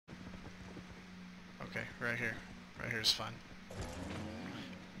Okay, right here. Right here is fine.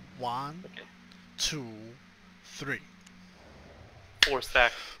 1, Okay. 2, 3. 4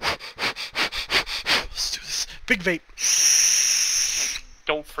 stack. Let's do this. Big vape.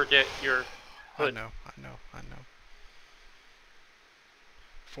 Don't forget your hood. I know.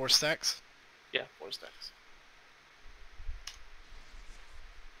 4 stacks? Yeah, 4 stacks.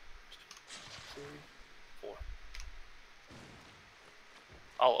 2, 3, 4.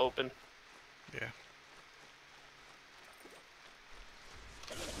 I'll open. Yeah.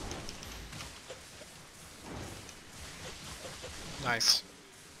 Nice.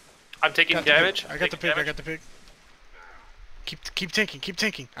 I'm taking damage. I got the pig. I got the pig. Keep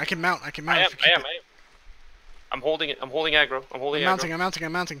tanking. I can mount. I am. I'm holding it. I'm holding aggro. I'm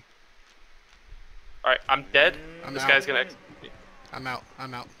mounting. Alright, I'm dead. This guy's gonna execute me. I'm out.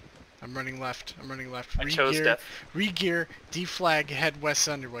 I'm running left. I chose death. Regear, deflag, head west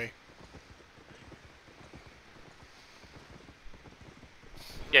underway.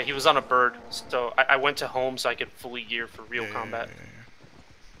 Yeah, he was on a bird, so I went to home so I could fully gear for real combat. Yeah.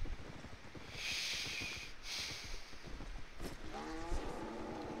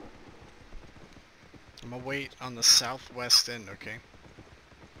 I'm gonna wait on the southwest end, okay?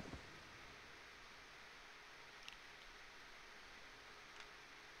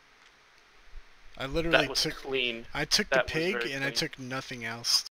 I literally That was clean. I took the pig and I took nothing else.